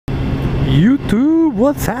YouTube,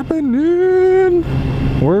 what's happening?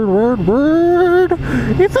 Word.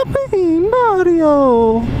 It's a Beam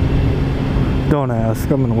Audio. Don't ask,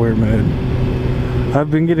 I'm in a weird mood. I've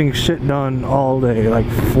been getting shit done all day, like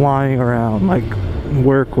flying around. Like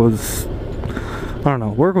work was, I don't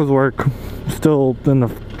know, work was work. Still in the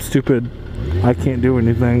stupid, I can't do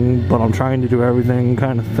anything, but I'm trying to do everything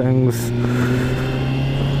kind of things.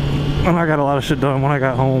 And I got a lot of shit done when I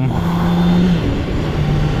got home.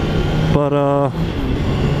 But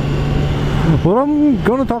what I'm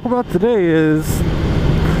going to talk about today is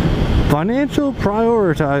financial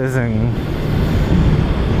prioritizing.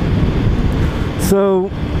 So,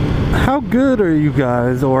 how good are you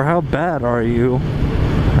guys, or how bad are you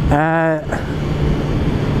at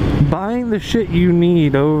buying the shit you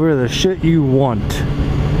need over the shit you want?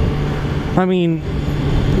 I mean,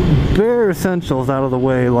 bare essentials out of the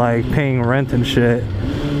way, like paying rent and shit.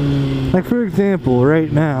 Like, for example,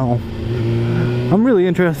 right now, I'm really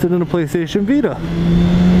interested in a PlayStation Vita.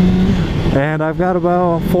 And I've got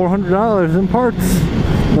about $400 in parts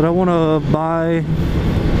that I want to buy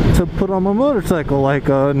to put on my motorcycle, like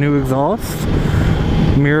a new exhaust,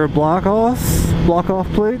 mirror block off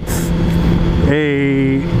plates,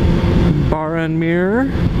 a bar end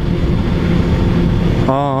mirror.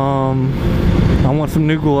 I want some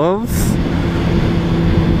new gloves.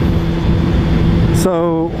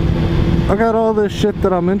 So I got all this shit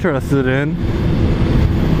that I'm interested in,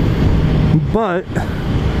 but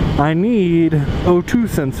I need O2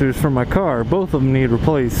 sensors for my car. Both of them need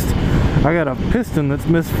replaced. I got a piston that's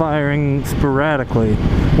misfiring sporadically,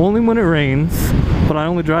 only when it rains, but I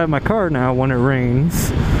only drive my car now when it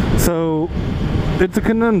rains, so it's a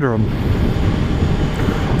conundrum.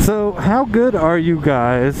 So how good are you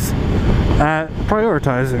guys at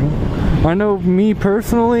prioritizing? I know me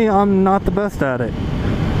personally, I'm not the best at it.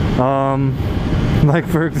 Like,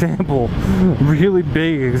 for example, really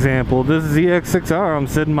big example, this ZX6R I'm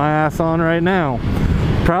sitting my ass on right now.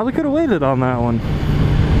 Probably could have waited on that one.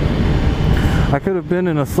 I could have been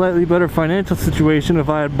in a slightly better financial situation if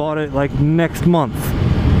I had bought it like next month.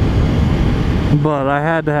 But I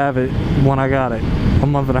had to have it when I got it, a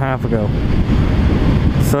month and a half ago.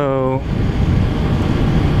 So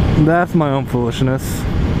that's my own foolishness.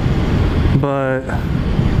 But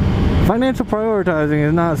financial prioritizing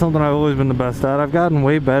is not something I've always been the best at. I've gotten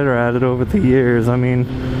way better at it over the years. I mean,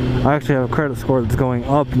 I actually have a credit score that's going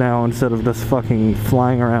up now instead of just fucking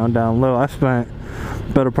flying around down low. I spent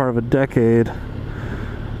the better part of a decade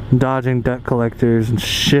dodging debt collectors and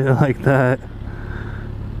shit like that.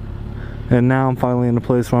 And now I'm finally in a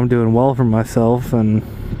place where I'm doing well for myself, and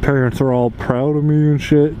parents are all proud of me and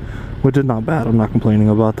shit, which is not bad. I'm not complaining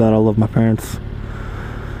about that. I love my parents.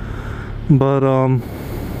 But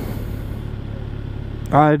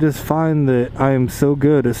I just find that I am so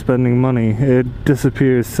good at spending money. It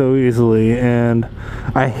disappears so easily, and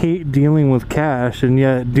I hate dealing with cash, and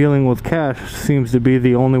yet dealing with cash seems to be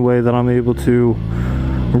the only way that I'm able to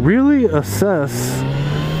really assess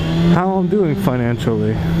how I'm doing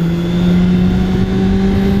financially.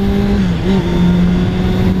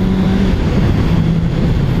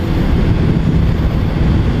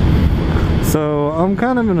 So I'm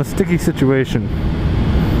kind of in a sticky situation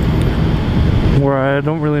where I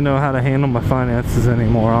don't really know how to handle my finances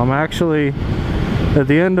anymore. I'm actually, at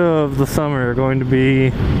the end of the summer, going to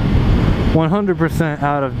be 100%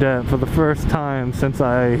 out of debt for the first time since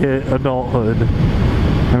I hit adulthood.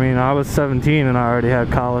 I mean, I was 17 and I already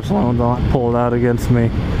had college loans pulled out against me.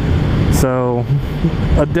 So,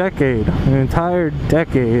 a decade, an entire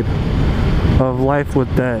decade of life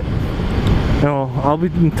with debt. You know, I'll be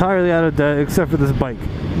entirely out of debt except for this bike.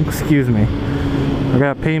 Excuse me. I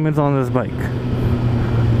got payments on this bike.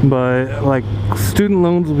 But, like, student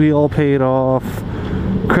loans will be all paid off.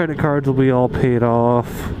 Credit cards will be all paid off.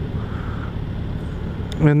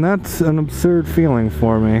 And that's an absurd feeling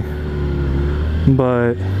for me.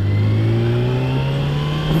 But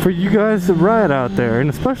for you guys to ride out there, and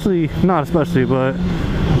not especially, but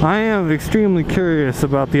I am extremely curious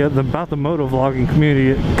about the motovlogging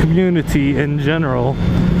community in general.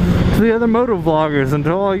 To the other motovloggers and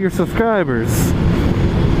to all your subscribers,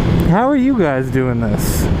 how are you guys doing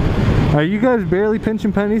this? Are you guys barely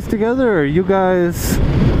pinching pennies together, or are you guys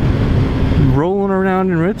rolling around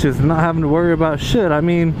in riches and not having to worry about shit? I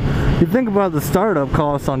mean, you think about the startup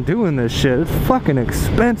costs on doing this shit, it's fucking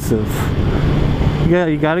expensive. Yeah,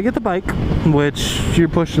 you gotta get the bike, which you're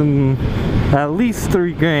pushing at least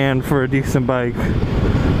 $3 grand for a decent bike,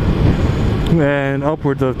 and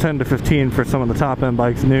upwards of 10 to 15 for some of the top end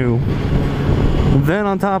bikes new. Then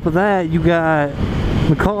on top of that, you got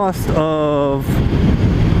the cost of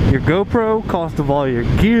your your GoPro, cost of all your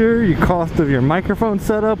gear, your cost of your microphone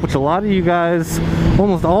setup, which a lot of you guys,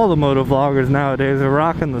 almost all the moto vloggers nowadays, are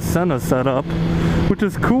rocking the Sena setup, which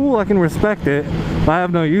is cool. I can respect it. I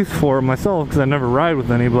have no use for it myself because I never ride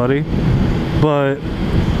with anybody, but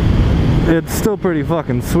it's still pretty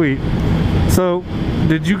fucking sweet. So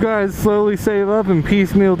did you guys slowly save up and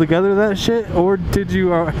piecemeal together that shit, or did you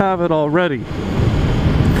have it already?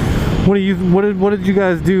 What did you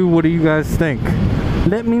guys do? What do you guys think?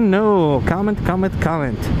 Let me know. Comment.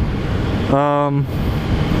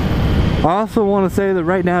 I also want to say that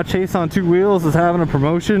right now Chase on Two Wheels is having a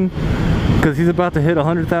promotion because he's about to hit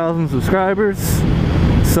 100,000 subscribers.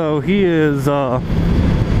 So he is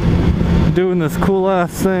doing this cool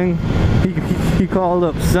ass thing. He called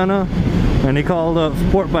up Sena and he called up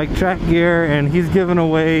Sport Bike Track Gear, and he's giving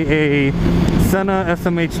away a Sena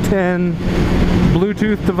SMH10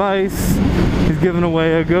 Bluetooth device. He's giving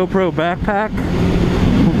away a GoPro backpack,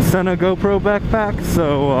 Sena GoPro backpack.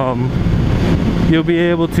 So you'll be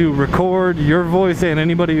able to record your voice and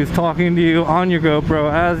anybody who's talking to you on your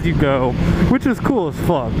GoPro as you go, which is cool as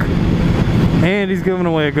fuck. And he's giving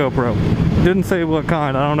away a GoPro. Didn't say what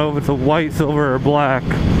kind. I don't know if it's a white, silver, or black,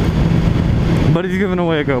 but he's giving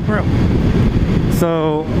away a GoPro.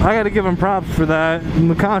 So I gotta give him props for that. And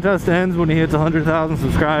the contest ends when he hits 100,000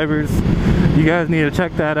 subscribers. You guys need to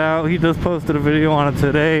check that out. He just posted a video on it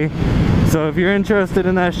today. So if you're interested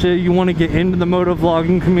in that shit, you want to get into the moto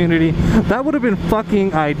vlogging community, that would have been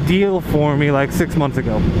fucking ideal for me like 6 months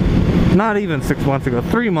ago. Not even 6 months ago,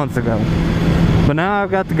 3 months ago. But now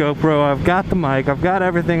I've got the GoPro, I've got the mic, I've got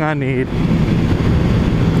everything I need.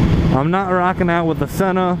 I'm not rocking out with the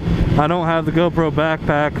Sena. I don't have the GoPro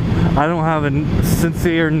backpack. I don't have a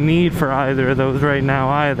sincere need for either of those right now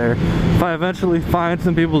either. If I eventually find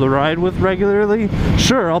some people to ride with regularly,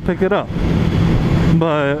 sure, I'll pick it up.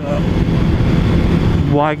 But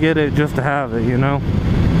why get it just to have it, you know?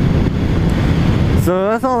 So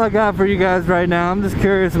that's all I got for you guys right now. I'm just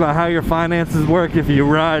curious about how your finances work if you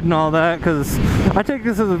ride and all that, because I take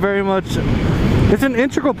this as a very much, it's an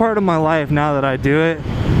integral part of my life now that I do it.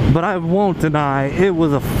 But I won't deny it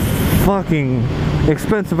was a fucking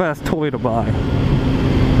expensive ass toy to buy.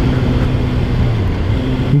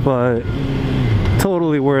 But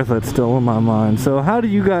totally worth it still in my mind. So how do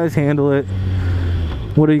you guys handle it?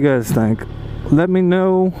 What do you guys think? Let me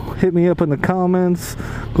know. Hit me up in the comments.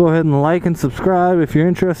 Go ahead and like and subscribe if you're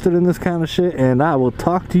interested in this kind of shit. And I will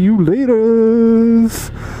talk to you later.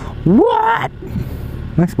 What?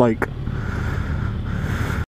 Nice bike.